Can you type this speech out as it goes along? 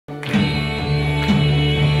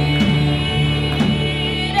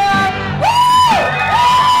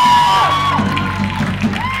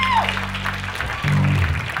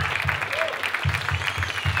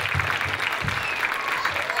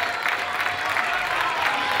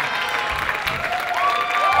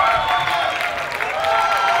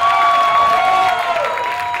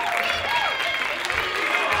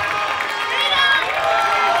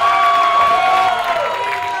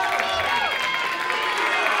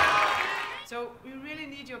So we really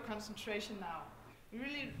need your concentration now. We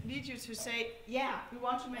really need you to say, yeah, we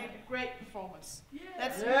want to make a great performance.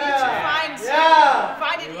 Let's need to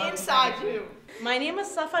find it inside you. My name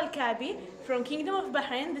is Safa Al-Kabi from Kingdom of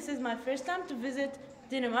Bahrain. This is my first time to visit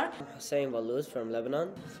Denmark. Hussein Balouz from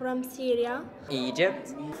Lebanon. From Syria.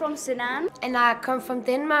 Egypt. From Sudan. And I come from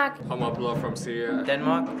Denmark. I'm Abdullah from Syria.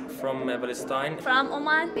 Denmark. From Palestine. From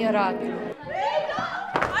Oman. Iraq. I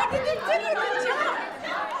didn't do a good job.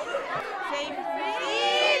 Say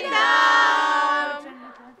freedom.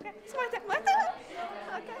 It's my turn.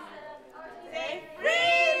 Okay. Say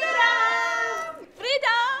freedom.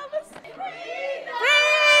 Freedom.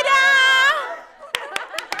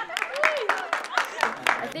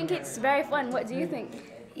 I think it's very fun. What do you think?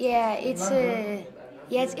 Yeah, it's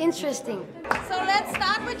interesting. So let's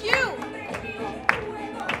start with you.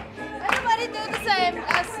 Everybody do the same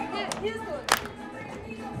as he's doing.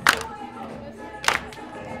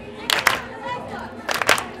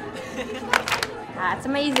 It's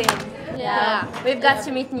amazing. Yeah. We've got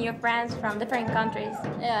to meet new friends from different countries.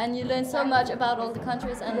 Yeah, and you learn so much about all the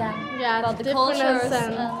countries and about the difference cultures.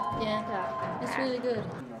 and- It's really good.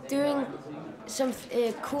 Doing some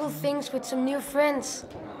cool things with some new friends.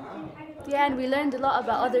 Yeah, and we learned a lot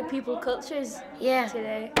about other people's cultures Yeah.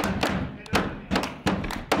 today.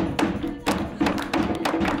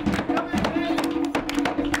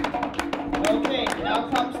 Okay, now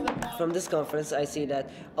comes the... From this conference, I see that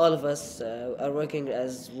all of us are working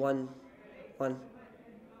as one.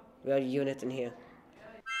 We are a unit in here.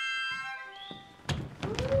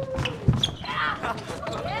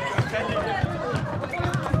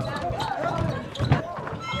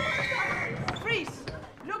 Freeze!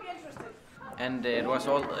 Look interested. And it was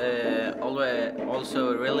also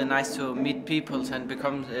really nice to meet people and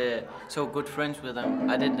become so good friends with them.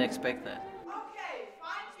 I didn't expect that. Okay,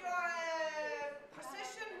 find your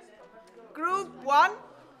position. Group 1,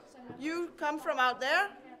 you come from out there.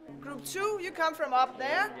 Group 2, you come from up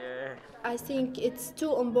there. I think it's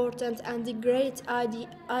too important and a great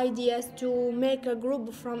ideas to make a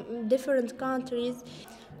group from different countries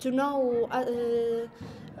to know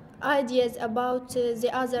ideas about the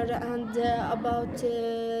other and about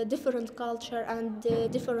different culture and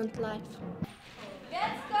different life.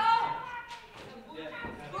 Let's go.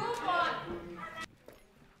 Group 1.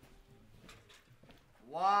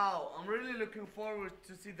 Wow, I'm really looking forward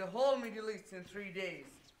to see the whole Middle East in 3 days.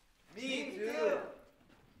 Me too.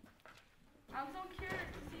 I'm so curious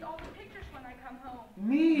to see all the pictures when I come home.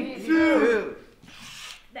 Me too.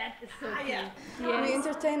 That is so cool. Yes. We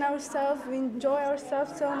entertain ourselves, we enjoy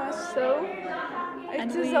ourselves so much, so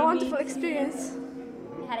it is a wonderful experience.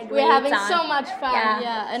 We're having so much fun.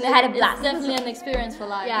 Yeah. And We had a it's blast. definitely an experience for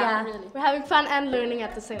life. Yeah. Really. We're having fun and learning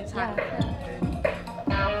at the same time.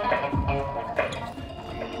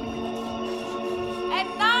 And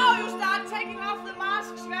now you start taking off the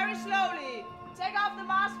masks very slowly. Take off the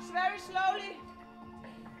masks very slowly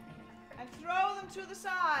and throw them to the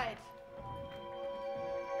side.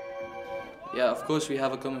 Yeah, of course we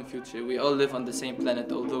have a common future. We all live on the same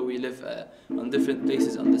planet, although we live on different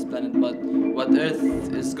places on this planet. But what Earth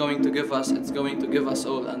is going to give us, it's going to give us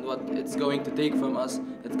all. And what it's going to take from us,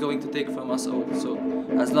 it's going to take from us all. So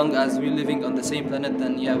as long as we're living on the same planet,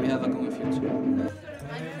 then yeah, we have a common future.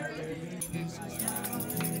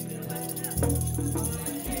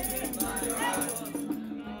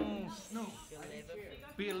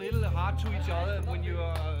 Be a little hard to each other when you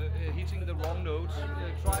are hitting the wrong notes.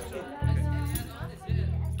 Try to.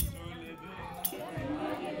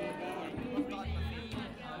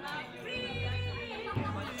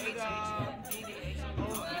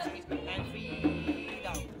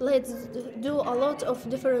 Let's do a lot of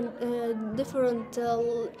different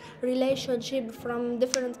relationship from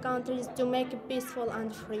different countries to make it peaceful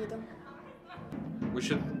and freedom. We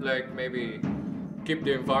should maybe keep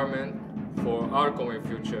the environment for our common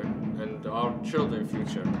future and our children's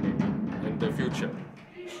future, maybe, in the future.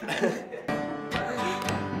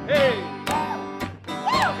 Hey!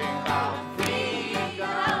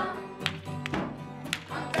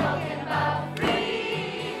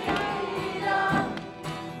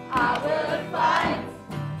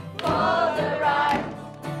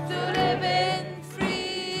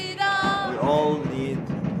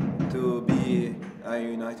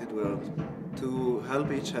 United world to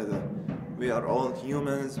help each other. We are all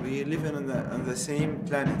humans. We live on the same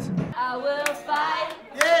planet. I will fight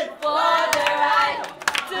for the right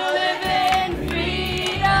to live in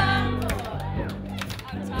freedom.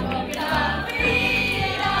 I'm talking about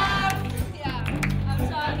freedom. Yeah, I'm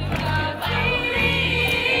talking about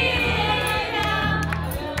freedom.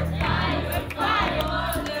 I will fight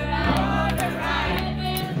for the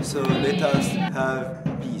right. So let us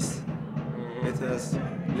us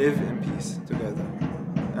live in peace together.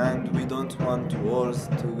 And we don't want wars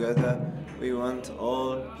together, we want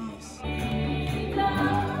all peace.